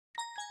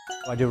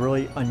I do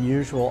really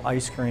unusual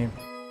ice cream.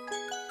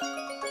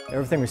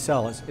 Everything we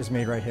sell is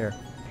made right here.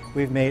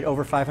 We've made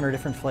over 500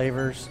 different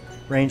flavors,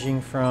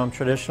 ranging from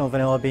traditional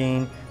vanilla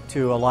bean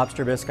to a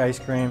lobster bisque ice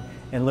cream,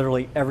 and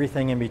literally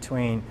everything in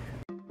between.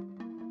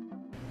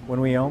 When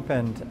we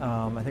opened,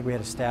 I think we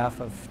had a staff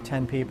of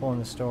 10 people in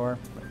the store,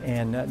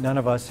 and none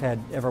of us had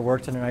ever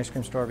worked in an ice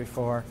cream store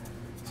before.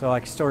 So I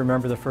can still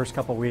remember the first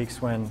couple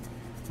weeks when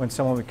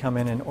someone would come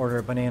in and order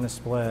a banana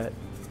split.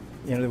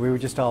 You know, we would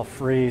just all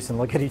freeze and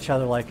look at each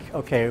other like,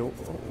 okay,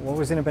 what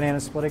was in a banana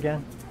split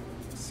again?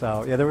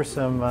 So yeah, there was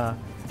some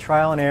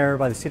trial and error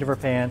by the seat of our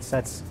pants.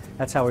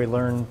 That's how we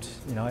learned,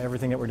 you know,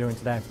 everything that we're doing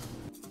today.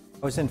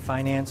 I was in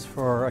finance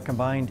for a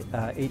combined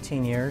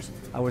 18 years.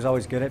 I was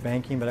always good at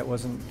banking, but it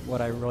wasn't what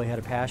I really had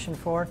a passion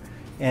for.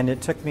 And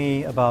it took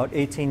me about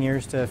 18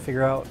 years to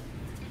figure out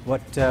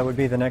what would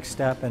be the next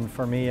step, and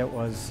for me it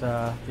was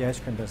the ice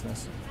cream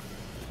business.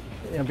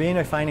 You know, being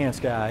a finance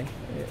guy,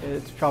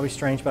 it's probably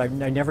strange, but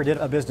I never did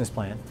a business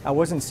plan. I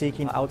wasn't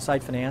seeking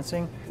outside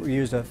financing. We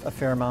used a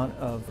fair amount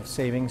of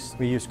savings.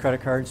 We used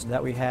credit cards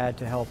that we had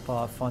to help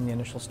fund the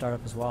initial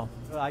startup as well.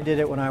 I did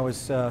it when I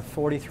was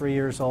 43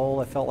 years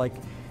old. I felt like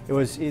it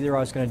was either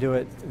I was going to do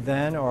it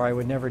then or I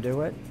would never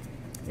do it.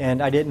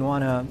 And I didn't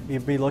want to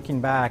be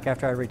looking back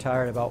after I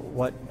retired about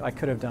what I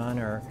could have done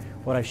or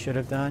what I should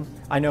have done.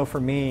 I know for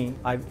me,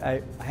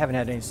 I haven't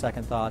had any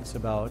second thoughts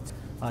about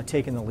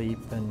taking the leap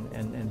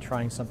and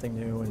trying something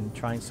new and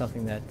trying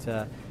something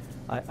that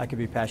I could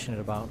be passionate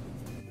about.